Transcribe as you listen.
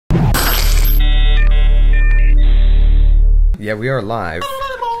Yeah, we are live.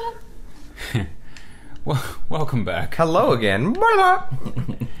 Well, welcome back. Hello again.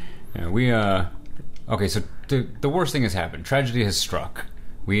 Yeah, okay, so the worst thing has happened. Tragedy has struck.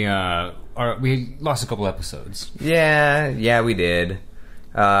 We lost a couple episodes. Yeah, we did.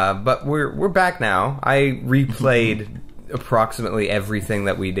 But we're back now. I replayed approximately everything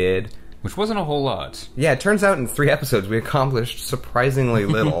that we did. Which wasn't a whole lot. Yeah, it turns out in 3 episodes we accomplished surprisingly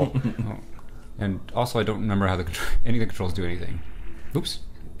little. And also I don't remember how any of the controls do anything. Oops.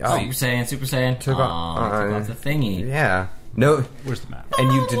 Oh, Super Saiyan. Took off the thingy. Yeah. No. Where's the map?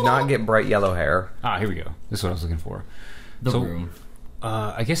 And you did not get bright yellow hair. Ah, here we go. This is what I was looking for. The room.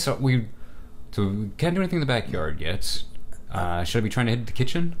 I guess we can't do anything in the backyard yet. Should I be trying to head to the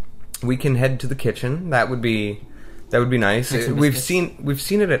kitchen? We can head to the kitchen. That would be nice. We've seen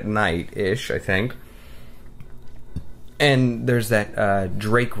it at night-ish, I think. And there's that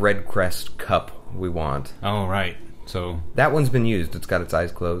Drake Redcrest cup we want. Oh, right. So that one's been used. It's got its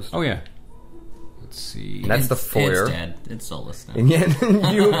eyes closed. Oh, yeah. Let's see. That's the foyer. It's dead. It's soulless now. And yet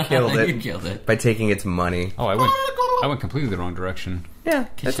you killed it. You killed it. By taking its money. Oh, I went completely the wrong direction. Yeah,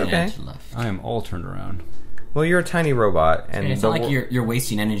 that's okay. I am all turned around. Well, you're a tiny robot, and it's not like you're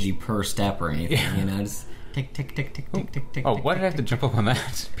wasting energy per step or anything. Yeah. You know, just tick, tick, tick, tick, tick, tick, tick. Oh, why did I have to jump up on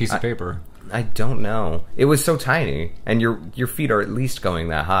that piece of paper? I don't know. It was so tiny, and your feet are at least going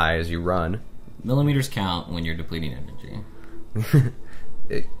that high as you run. Millimeters count when you're depleting energy.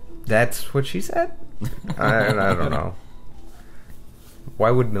 That's what she said? I don't know. Why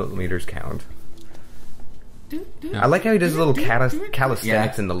would millimeters count? I like how he does a little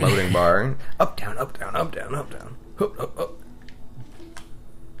calisthenics in the loading bar. Up, down, up, down, up, down, up, down. Up.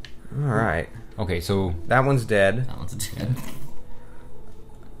 Alright. Okay, so that one's dead. That one's dead.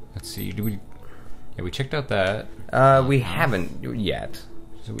 Let's see. We checked out that. We haven't yet.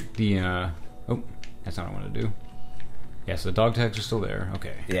 So oh, that's not what I want to do. Yeah, so the dog tags are still there.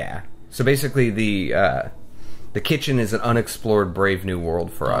 Okay. Yeah. So basically, the kitchen is an unexplored brave new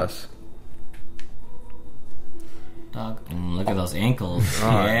world for us. Dog. Look at those ankles.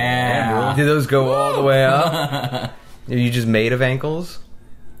 Oh, yeah. Did those go all the way up? Are you just made of ankles?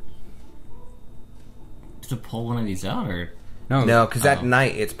 To pull one of these out, or no? Because at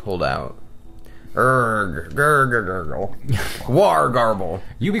night it's pulled out. Gurgle. War garble.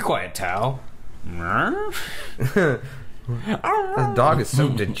 You be quiet, Tao. The dog is so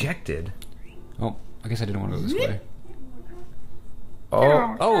dejected. Oh, I guess I didn't want to go this way.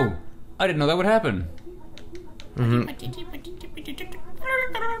 Oh, I didn't know that would happen.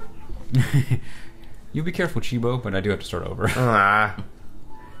 You be careful, Chibo, but I do have to start over.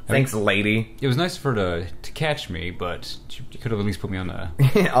 Thanks, lady. It was nice for her to catch me, but you could have at least put me on the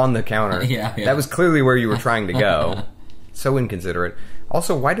on the counter. Yeah. That was clearly where you were trying to go. So inconsiderate.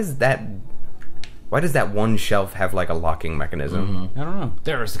 Also, why does that one shelf have like a locking mechanism? I don't know.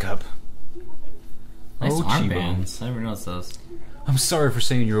 There's the cup. Nice Chibo. armbands. I never noticed those. I'm sorry for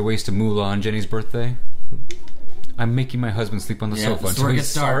saying you're a waste of moolah on Jenny's birthday. I'm making my husband sleep on the sofa until he's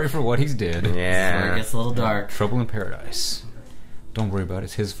sorry for what he's did. Yeah. It gets a little dark. Trouble in paradise. Don't worry about it.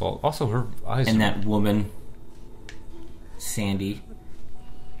 It's his fault. Also, her eyes. And that woman, Sandy.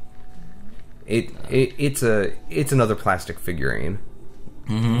 It's another plastic figurine.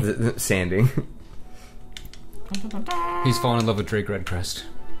 Sandy. He's fallen in love with Drake Redcrest.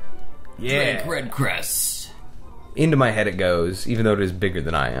 Yeah. Drake Redcrest. Into my head it goes, even though it is bigger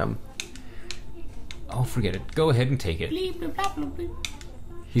than I am. Oh, forget it. Go ahead and take it.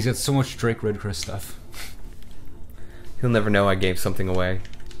 He's got so much Drake Redcrest stuff. He'll never know I gave something away.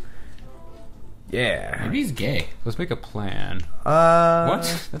 Yeah. Maybe he's gay. Let's make a plan.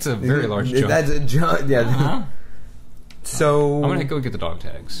 What? That's a very large jump. That's a jump. Yeah. So I'm gonna go get the dog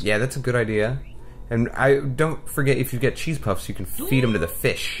tags. Yeah, that's a good idea. And don't forget, if you get cheese puffs, you can feed them to the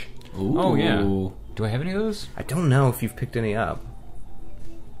fish. Ooh. Oh yeah. Do I have any of those? I don't know if you've picked any up.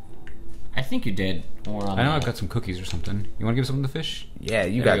 I think you did. I know I've got some cookies or something. You want to give something to the fish? Yeah,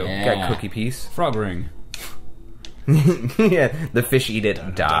 you got cookie piece. Frog ring. Yeah, the fish eat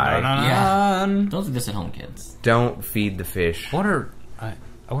it, die. Yeah. Don't do this at home, kids. Don't feed the fish. I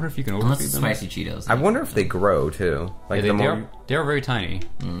wonder if you can overfeed Unless it's them. spicy Cheetos. I wonder if they grow too. Like yeah, they are very tiny.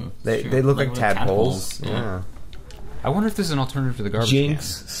 They look like tadpoles. Yeah. I wonder if this is an alternative to the garbage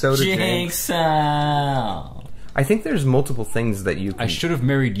Jinx, can. soda Jinx. I think there's multiple things that you can... I should have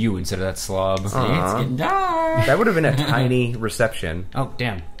married you instead of that slob. It's getting dark. That would have been a tiny reception. Oh,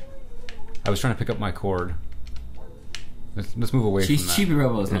 damn. I was trying to pick up my cord. Let's move away from that.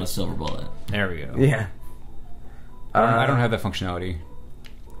 Chibi-Robo is not a silver bullet. There we go. Yeah. I don't have that functionality.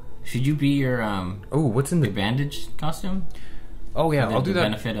 Should you be your what's in the your bandage costume? Oh yeah, I'll do that.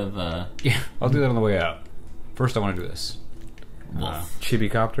 Benefit of yeah, I'll do that on the way out. First, I want to do this.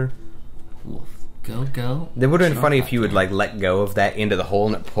 Chibi-Copter. Wolf. Go. It would have been funny if you would like let go of that into the hole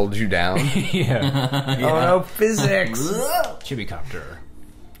and it pulled you down. Yeah. Oh no, physics! Chibi-Copter.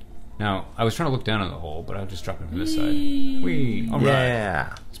 Now, I was trying to look down in the hole, but I'll just drop it from this side. Whee! Alright.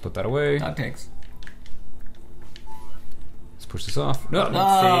 Yeah. Let's put that away. Dog tags. Let's push this off. No!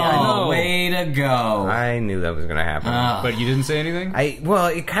 Oh, way to go. I knew that was gonna happen. But you didn't say anything? Well,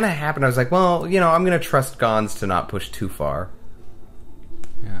 it kind of happened. I was like, well, I'm gonna trust Gons to not push too far.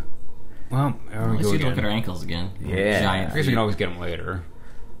 Yeah. Well, there we go Let's again. look at our ankles again. Yeah. Giant I guess we can always get them later.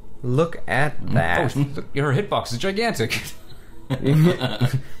 Look at that. Oh, look, her hitbox is gigantic.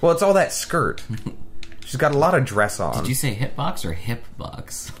 Well, it's all that skirt. She's got a lot of dress on. Did you say hitbox or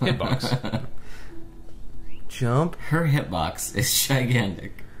hipbox? Hitbox. Jump. Her hitbox is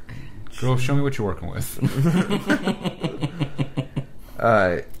gigantic. Girl, show me what you're working with.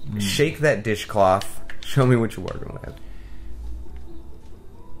 Shake that dishcloth. Show me what you're working with.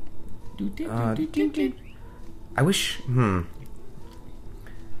 I wish.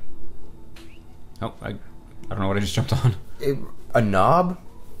 Oh, I don't know what I just jumped on. A knob?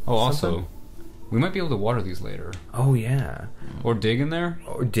 Oh, also, Something? we might be able to water these later. Oh, yeah. Or dig in there.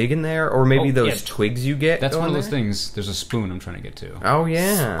 Or dig in there? Or maybe those twigs you get? That's one of going those there? things. There's a spoon I'm trying to get to. Oh,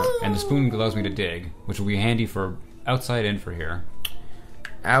 yeah. And the spoon allows me to dig, which will be handy for outside and for here.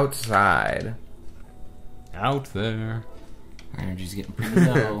 Outside. Out there. Our energy's getting pretty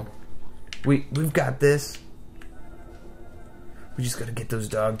low. We've got this. We just gotta get those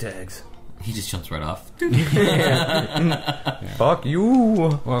dog tags. He just jumps right off. Fuck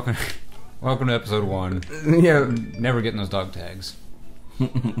you. Welcome to episode 1. Yeah. Never getting those dog tags.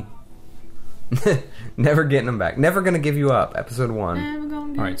 Never getting them back. Never gonna give you up. Episode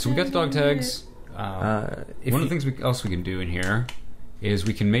 1. Alright, so we got the dog tags. One of the things else we can do in here is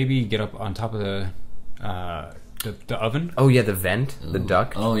we can maybe get up on top of the oven. Oh, yeah, the vent. The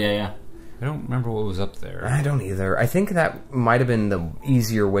duct. Oh, yeah. I don't remember what was up there. I don't either. I think that might have been the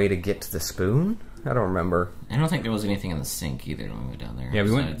easier way to get to the spoon. I don't remember. I don't think there was anything in the sink either when we went down there. Yeah,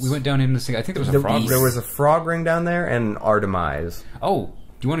 we went down in the sink. I think there was a frog. There was a frog ring down there and our demise. Oh, do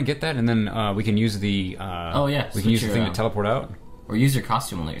you want to get that and then we can use the? We can use the thing to teleport out. Or use your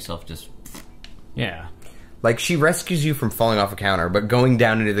costume and let yourself just. Yeah. Like, she rescues you from falling off a counter, but going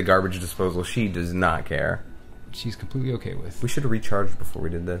down into the garbage disposal, she does not care. She's completely okay with. We should have recharged before we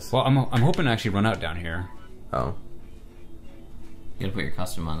did this. Well, I'm hoping to actually run out down here. Oh. You gotta put your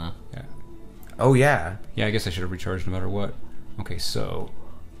costume on though. Yeah. Oh, yeah. Yeah, I guess I should have recharged no matter what. Okay, so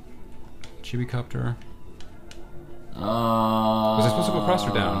Chibi-Copter. Was I supposed to go across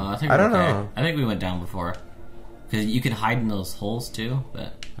or down? I don't know. I think we went down before. Because you can hide in those holes too,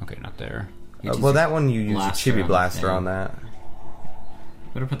 but... Okay, not there. Well, that one you use a Chibi Blaster on that.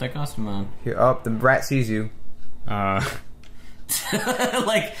 Better put that costume on. Here, the rat sees you. Like,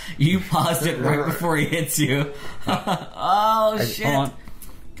 you paused it right before he hits you. Oh, shit. Hold on.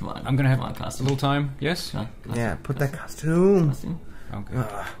 Come on. I'm gonna have a a little time. Yes? Yeah, put that costume. Okay.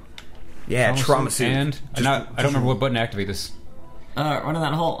 Yeah, trauma suit. And I don't remember what button to activate this. Run in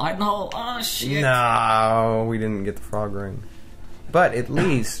that hole. Hide in the hole. Oh, shit. No, we didn't get the frog ring. But at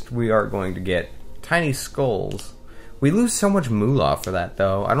least we are going to get tiny skulls. We lose so much moolah for that,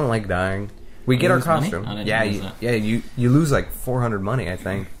 though. I don't like dying. We get our costume. You lose like 400 money, I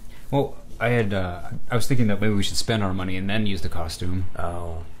think. Well, I was thinking that maybe we should spend our money and then use the costume.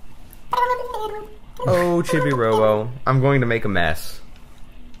 Oh. Oh, Chibi-Robo. I'm going to make a mess.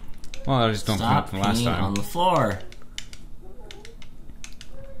 Well, I just don't clean up from last time. On the floor.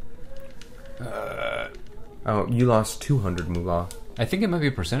 Oh, you lost 200 moolah. I think it might be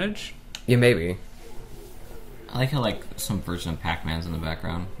a percentage. Yeah, maybe. I like how some version of Pac-Man's in the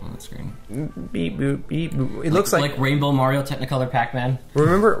background on the screen. Beep boop beep boop. It looks like Rainbow Mario Technicolor Pac-Man.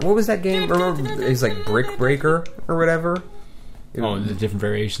 Remember what was that game? Remember it's like Brick Breaker or whatever. Oh, the different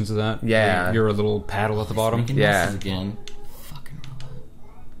variations of that. Yeah, you're a little paddle at the bottom. Yeah. Again. Fucking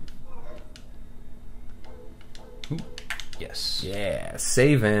robot. Ooh. Yes. Yeah.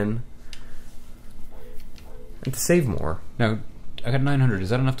 Save in. And to save more. Now, I got 900.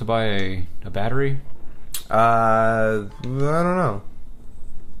 Is that enough to buy a battery? I don't know.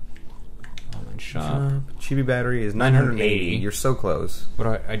 Online shop. Chibi battery is 980. You're so close. What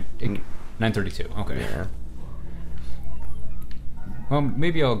do I 932. Okay. Yeah. Well,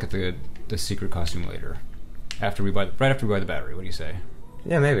 maybe I'll get the secret costume later. Right after we buy the battery. What do you say?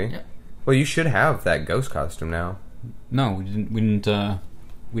 Yeah, maybe. Yeah. Well, you should have that ghost costume now. No, we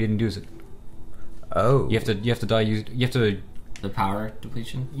didn't use it. Oh. You have to die. You have to. The power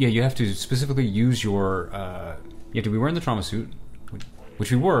depletion? Yeah, you have to specifically use your... you have to be wearing the trauma suit,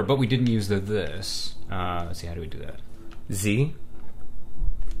 which we were, but we didn't use this. Let's see, how do we do that? Z?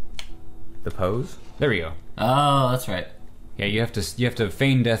 The pose? There we go. Oh, that's right. Yeah, you have to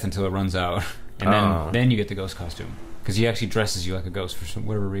feign death until it runs out, and then you get the ghost costume because he actually dresses you like a ghost for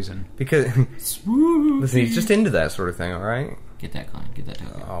whatever reason. Because listen, he's just into that sort of thing. All right. Get that coin. Get that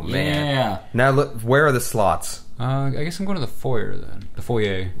token. Oh man. Yeah. Now look, where are the slots? I guess I'm going to the foyer then. The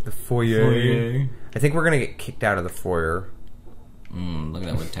foyer. The foyer. I think we're gonna get kicked out of the foyer. Look at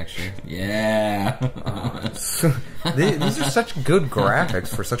that wood texture. Yeah. These are such good graphics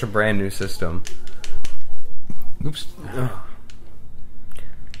for such a brand new system. Oops.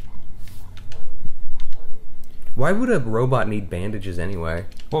 Why would a robot need bandages anyway?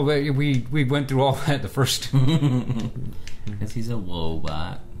 Well, we went through all that the first. Because he's a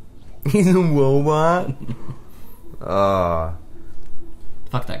wobot. He's a robot.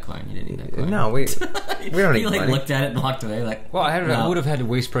 Fuck that coin. You didn't need that coin. No, we don't need He money. looked at it and walked away like. Well, I would have had to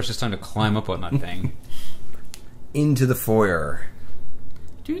waste precious time to climb up on that thing. Into the foyer.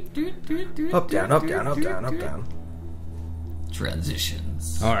 Up, down, up, down, up, down, up, down.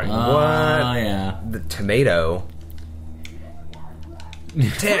 Transitions. All right. What? Oh yeah. The tomato.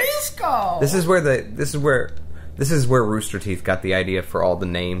 Frisco. This is where Rooster Teeth got the idea for all the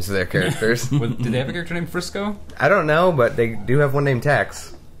names of their characters. Did they have a character named Frisco? I don't know, but they do have one named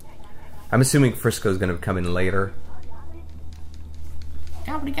Tex. I'm assuming Frisco's going to come in later.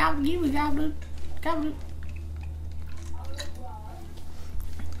 Gobbly, gobbly, gobbly, gobbly.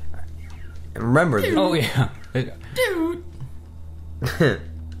 And remember, Oh yeah. Dude. it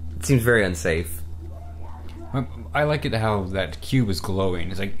seems very unsafe. I like it how that cube is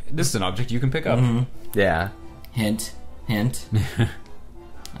glowing. It's like, this is an object you can pick up. Yeah. Hint. Hint.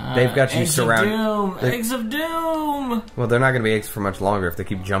 They've got you Eggs surrounded. of doom. Eggs of doom. Well, they're not going to be eggs for much longer if they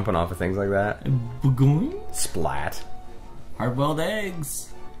keep jumping off of things like that. Bagoon. Splat. Hard-boiled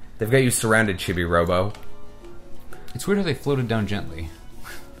eggs. They've got you surrounded, Chibi-Robo. It's weird how they floated down gently.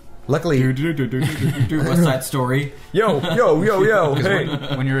 Luckily... West Side Story. Yo! Because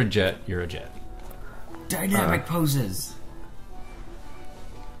Hey! when you're a jet, you're a jet. Dynamic poses.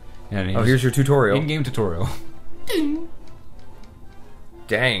 And Oh, here's your tutorial. in-game tutorial.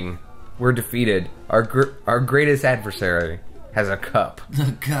 Dang. We're defeated. Our greatest adversary has a cup.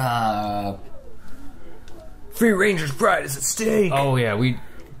 The cup. Free Ranger's pride is at stake! Oh yeah, we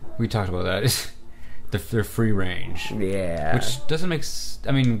talked about that. They're free range. Yeah. Which doesn't make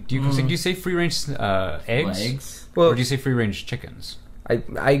I mean, do you say free range eggs? Eggs. Well, Or do you say free range chickens?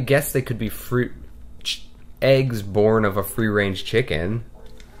 I guess they could be eggs born of a free-range chicken.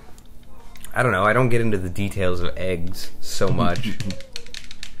 I don't know. I don't get into the details of eggs so much.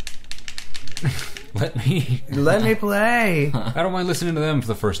 Let me play. I don't mind listening to them for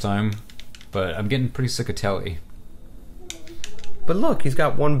the first time, but I'm getting pretty sick of Telly. But look, he's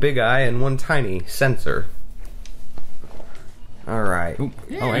got one big eye and one tiny sensor. All right. Ooh.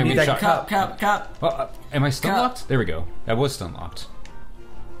 Yeah, Oh, and we that shot. Cup. Well, am I stun Cup. locked? There we go. I was stun locked.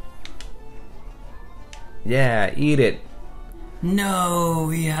 Yeah, eat it. No,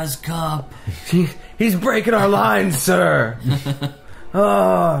 he has cup. He's breaking our lines, sir.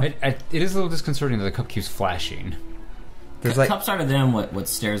 Oh. It is a little disconcerting that the cup keeps flashing. There's like Cups are to them what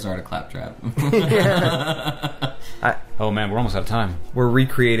stairs are to Claptrap. Oh man, we're almost out of time. we're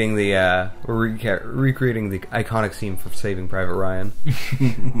recreating the recreating the iconic scene from Saving Private Ryan.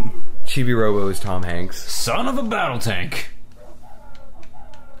 Chibi-Robo is Tom Hanks. Son of a battle tank.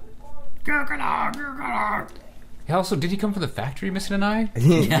 Also, did he come from the factory missing an eye?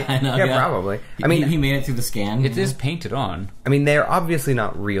 Yeah, I know. Yeah, probably. I mean, he made it through the scan. It is painted on. I mean, they're obviously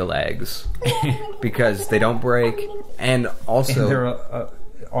not real eggs because they don't break, and also They're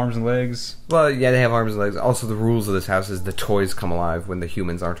arms and legs. well, yeah, they have arms and legs. Also, the rules of this house is the toys come alive when the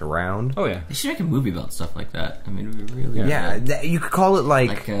humans aren't around. Oh yeah. They should make a movie about stuff like that. I mean, it would be really Yeah, good. you could call it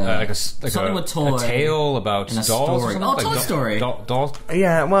like Like something with toy a tale about and a dolls. story. Or something? Oh, Like Toy Story. Doll.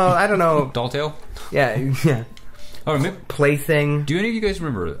 yeah. Well, I don't know. Doll tale. Yeah. Oh, maybe, Plaything. do any of you guys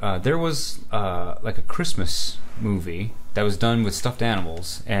remember? There was like a Christmas movie that was done with stuffed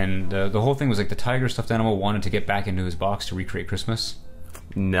animals, and the whole thing was like the tiger stuffed animal wanted to get back into his box to recreate Christmas.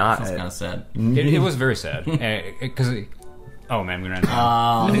 Not. That's kind of sad. It was very sad because oh man, we ran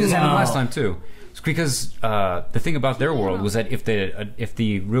out. I think this happened last time too. It's because the thing about their world was that if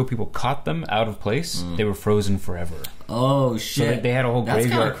the real people caught them out of place, they were frozen forever. Oh So shit! they had a whole That's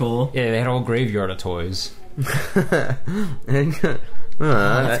graveyard. kinda cool. Yeah, they had a whole graveyard of toys. That's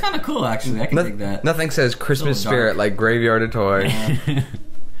kind of cool, actually. I can dig that. Nothing says Christmas It's a little spirit dark. like Graveyard of Toys.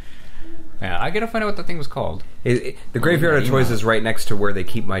 Yeah, I gotta find out what that thing was called. The Graveyard of Toys is right next to where they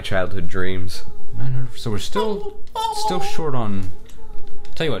keep my childhood dreams. So we're still short on.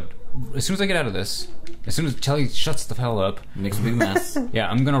 Tell you what, as soon as I get out of this, As soon as Telly shuts the hell up, Makes a big mess. yeah,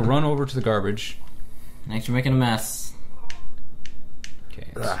 I'm gonna run over to the garbage. Thanks for making a mess. Okay.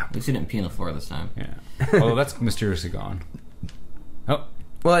 At least he didn't pee on the floor this time. Yeah. Although that's mysteriously gone. Oh.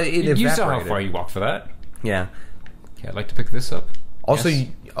 Well, it You saw how evaporated. far you walked for that. Yeah. Okay, I'd like to pick this up. Also,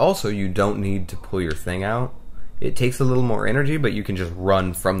 Yes. you don't need to pull your thing out. It takes a little more energy, but you can just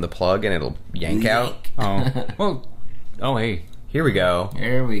run from the plug and it'll yank out. Oh. Well. Oh, hey. Here we go.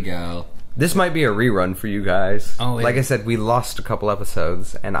 There we go. This might be a rerun for you guys. Oh, yeah. Like I said, we lost a couple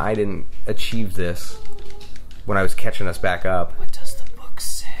episodes, and I didn't achieve this when I was catching us back up. What does the book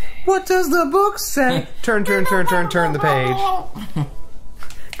say? What does the book say? Turn the page.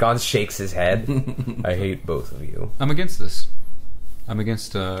 God shakes his head. I hate both of you. I'm against this. I'm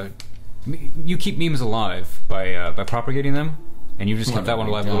against. You keep memes alive by propagating them, and you just kept that one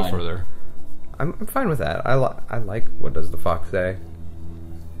alive a little further. I'm fine with that. I like what does the fox say?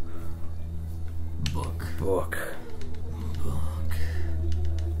 Book.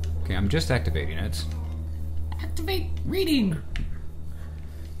 Okay, I'm just activating it. Activate reading.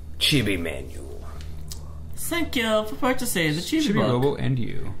 Chibi manual. Thank you for purchasing the Chibi-Robo and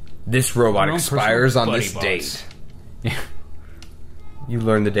you. This robot Your own expires personal on this buddy date. box. Yeah. You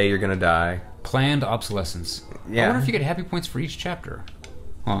learn the day you're gonna die. Planned obsolescence. Yeah. I wonder if you get happy points for each chapter.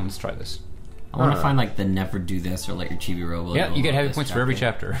 Hold on, let's try this. I want to find like the never do this or let your Chibi-Robo. Yeah, you get happy this points for every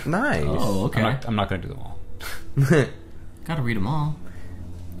chapter. Nice. Oh, okay. I'm not going to do them all. Gotta read them all.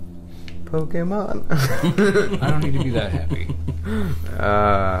 Pokemon. I don't need to be that happy.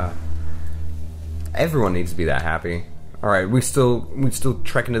 Everyone needs to be that happy. All right, we still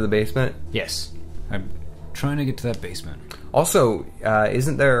trekking to the basement. Yes, I'm trying to get to that basement. Also,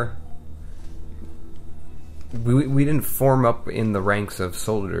 isn't there? We didn't form up in the ranks of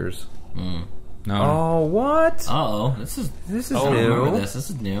soldiers. Mm. No. Oh, what? Uh-oh. This is new. Remember this. This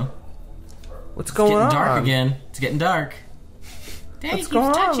is new. What's It's going getting on? dark again. It's getting dark. What's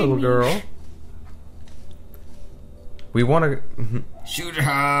going on, little girl? We want to Shoot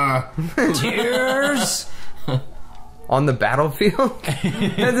her. Cheers! on the battlefield.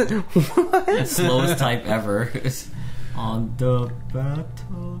 What? Slowest type ever. On the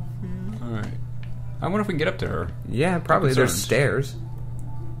battlefield. Alright. I wonder if we can get up to her. Yeah, probably. There's concerned. stairs,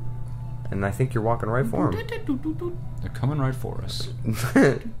 and I think you're walking right for them. They're coming right for us.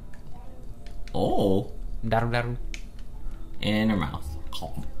 Oh. Daddle. In her mouth.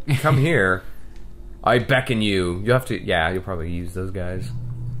 Come here. I beckon you. You have to. Yeah, you'll probably use those guys.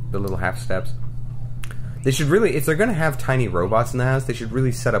 The little half steps. They should really, if they're going to have tiny robots in the house, they should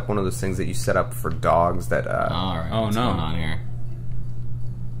really set up one of those things that you set up for dogs that, Alright. Oh, What's no. going on here?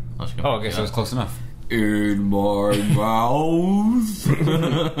 Oh, okay, so it was close enough. In my mouth.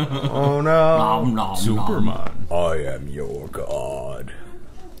 oh no. Nom, nom, Superman. I am your god.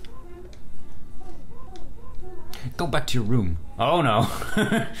 Go back to your room. Oh, no.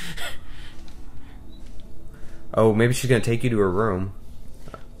 Oh, maybe she's going to take you to her room.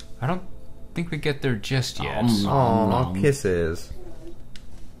 I don't think we get there just yet. Oh, kisses.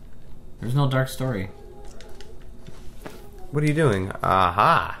 There's no dark story. What are you doing?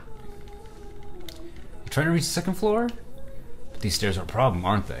 Aha. You trying to reach the second floor? But these stairs are a problem,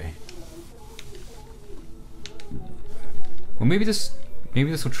 aren't they? Well, maybe this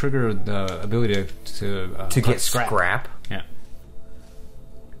will trigger the ability to To get scrap? Yeah.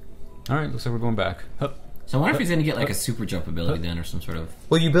 All right, looks like we're going back. Hup. So I wonder if he's gonna get like a super jump ability then, or some sort of.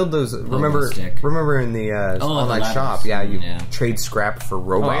 Well, you build those. Remember in the the online ladders. shop? Yeah, you Yeah. trade scrap for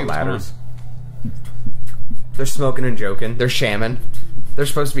robot hey, what's going ladders. They're smoking and joking. They're shamming. They're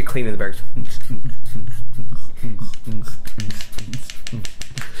supposed to be cleaning the barracks.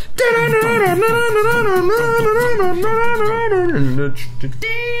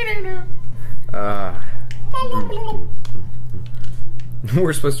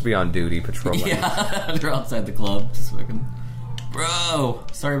 We're supposed to be on duty patrolling. Yeah, they're outside the club, just fucking. Bro,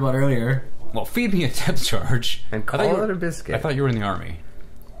 sorry about earlier. Well, feed me a depth charge. And I thought call you it were- a biscuit. I thought you were in the army.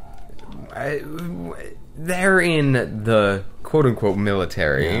 They're in the quote-unquote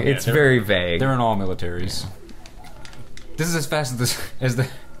military. Yeah. It's they're- very vague. They're in all militaries. This is as fast as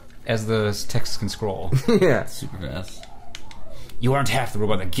the text can scroll. Yeah. Super fast. You aren't half the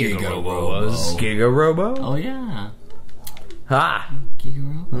robot that Giga-Robo Giga-Robo. was. Giga-Robo? Oh yeah. Ha!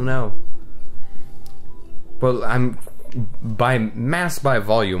 Giga-Robo. Oh no. Well, I'm... By mass by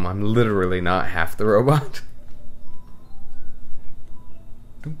volume, I'm literally not half the robot.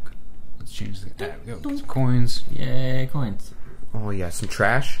 Dunk. Let's change the... There we go. Get some coins. Yay, coins. Oh yeah, some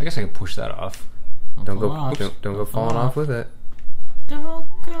trash. I guess I can push that off. Don't fall go off. don't go falling off with it. Don't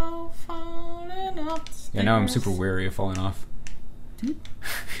go falling off. Yeah, now I'm super wary of falling off.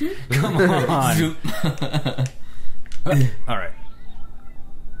 Come on. All right.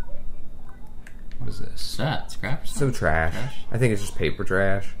 What is this? What's that? Scrap? So trash. I think it's just paper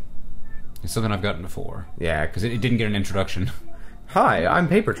trash. It's something I've gotten before. Yeah, Because it didn't get an introduction. hi, I'm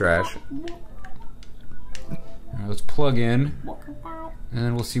paper trash. All right, let's plug in, and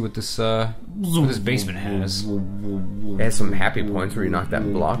then we'll see what this basement has. It has some happy points where you knock that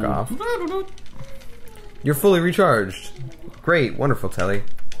block off. You're fully recharged. Great, wonderful, Telly.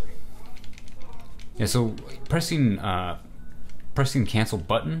 Yeah, so pressing cancel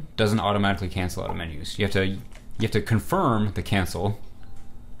button doesn't automatically cancel out of menus. You have to confirm the cancel.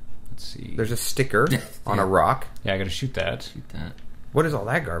 Let's see. There's a sticker on a rock. Yeah, I gotta shoot that. Shoot that. What is all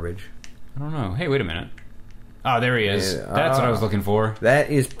that garbage? I don't know. Hey, wait a minute. Ah, there he is. Yeah, That's what I was looking for.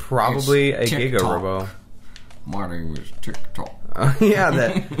 That is probably a Giga-Robo. My name is TikTok. Yeah,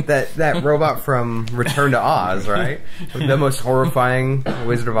 that robot from Return to Oz, right? The most horrifying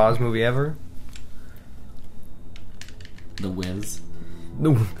Wizard of Oz movie ever. The Wiz.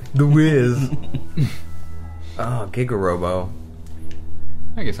 The Wiz. Oh, Giga-Robo.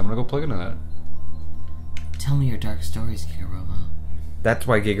 I guess I'm gonna go plug into that. Tell me your dark stories, Chibi-Robo. That's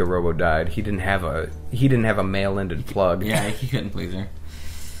why Giga-Robo died. He didn't have a male-ended plug. Yeah, he couldn't please her.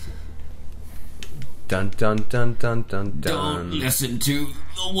 Dun dun dun dun dun dun. Don't listen to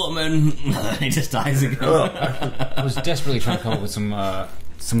the woman. He just dies again. I was desperately trying to come up with some of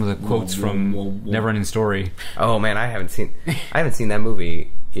the quotes from Neverending Story. Oh man, I haven't seen that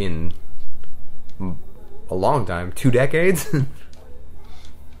movie in a long time. 2 decades.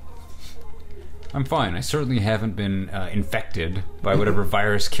 I'm fine. I certainly haven't been infected by whatever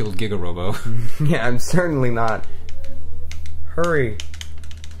virus killed Giga-Robo. Yeah, I'm certainly not. Hurry.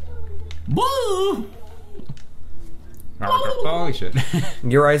 Woo! Holy shit.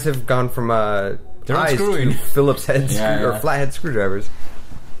 Your eyes have gone from eyes unscrewing. to Phillips head or Yeah. flathead screwdrivers.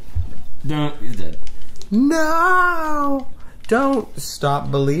 No, he's dead. No! Don't stop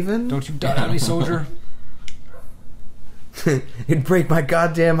believing. Don't you die on me, soldier. It'd break my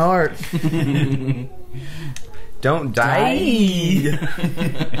goddamn heart. Don't die.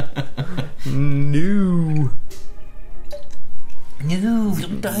 No. No,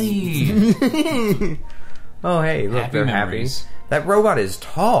 don't die. Oh, hey, look, Happy they're memories. happy. That robot is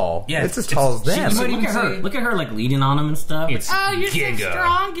tall. Yeah, it's as tall as them. Look at her, like leaning on him and stuff. It's You're Giga. so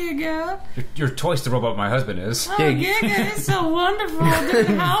strong, Giga. You're twice the robot my husband is. Oh, Giga is so wonderful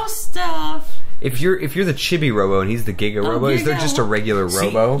doing house stuff. If you're the Chibi-Robo and he's the Giga-Robo, is there Giga. just a regular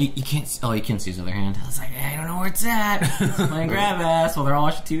Robo? You can't. Oh, you can't see his other hand. I was like, I don't know where it's at. Playing grab ass while they're all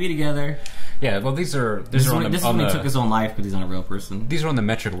watching TV together. Yeah, well, these are This is on when, the, this is on when he the took his own life, but he's not a real person. these are on the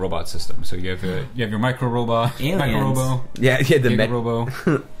metric robot system. So you have your micro robot, Aliens. micro robo, Yeah, the Giga robo.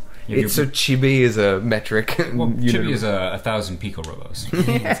 It's so Chibi is a metric. Well, unit. Chibi is 1,000 pico robos.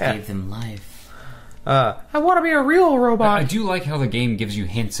 Aliens gave them life. I want to be a real robot. I do like how the game gives you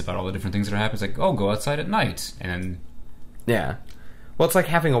hints about all the different things that are happening. It's like, oh, go outside at night, and then Yeah. Well, it's like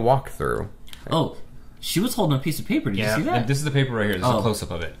having a walkthrough. Oh, she was holding a piece of paper. Did you see that? This is the paper right here. This is Oh. a close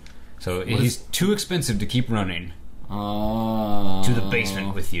up of it. So he's too expensive to keep running Oh. to the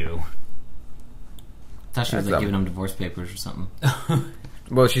basement with you. I thought she was That's like dumb. giving him divorce papers or something.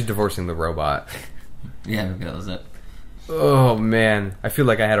 Well, she's divorcing the robot. Yeah, maybe that was it. Oh man, I feel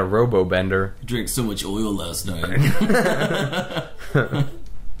like I had a robo bender. I drank so much oil last night.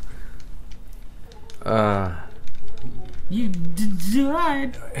 You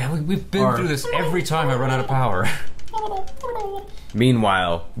died. We've been through this every time I run out of power.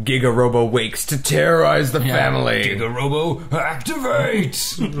 Meanwhile, Giga-Robo wakes to terrorize the family. Giga Robo, activate!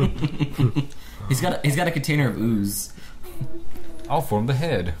 He's got a container of ooze. I'll form the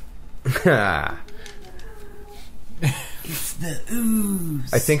head. It's the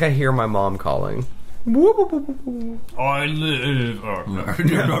ooze. I think I hear my mom calling. I live.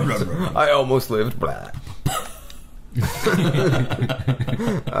 I almost lived. Blah.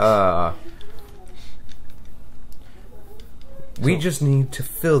 We just need to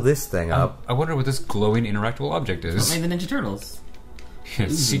fill this thing up. I wonder what this glowing interactable object is. Made the Ninja Turtles.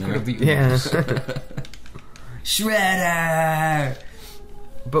 Secret of the ooze. Yeah. Shredder.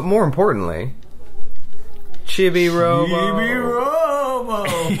 But more importantly, Chibi-Robo.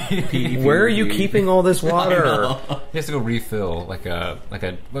 Where are you keeping all this water? He has to go refill like a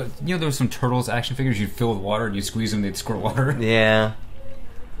there were some Turtles action figures you'd fill with water and you squeeze them, they'd squirt water. Yeah.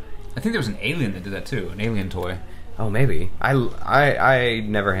 I think there was an alien that did that too, an alien toy. Oh, maybe. I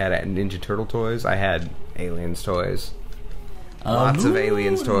never had Ninja Turtle toys. I had Aliens toys. Lots of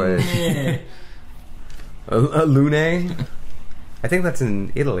Aliens toys. A Lune? I think that's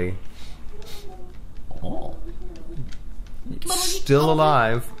in Italy. Oh. still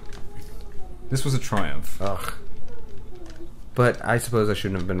alive. This was a triumph. Ugh. But I suppose I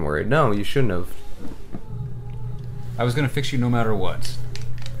shouldn't have been worried. No, you shouldn't have. I was gonna fix you no matter what.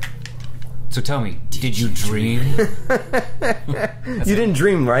 So tell me, did you dream? You didn't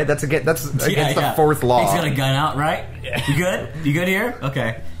dream, right? That's against the fourth law. He's got a gun out, right? You good? You good here?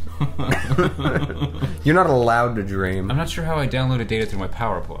 Okay. You're not allowed to dream. I'm not sure how I downloaded data through my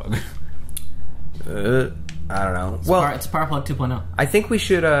power plug. I don't know. It's Power Plug 2.0. I think we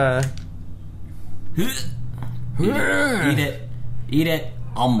should. Eat it.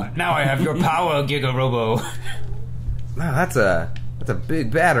 Now I have your power, Giga-Robo. Wow, that's a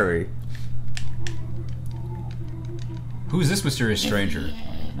big battery. Who's this mysterious stranger?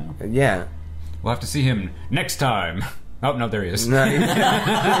 Yeah. We'll have to see him next time. Oh, no, there he is. No, he's just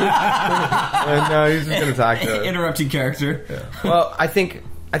gonna talk to us. Interrupting character. Yeah. Well, I think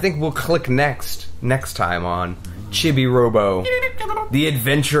we'll click next time on Chibi-Robo, the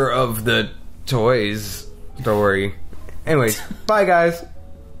adventure of the toys story. Anyways, bye guys.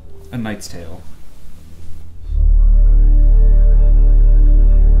 A Knight's Tale.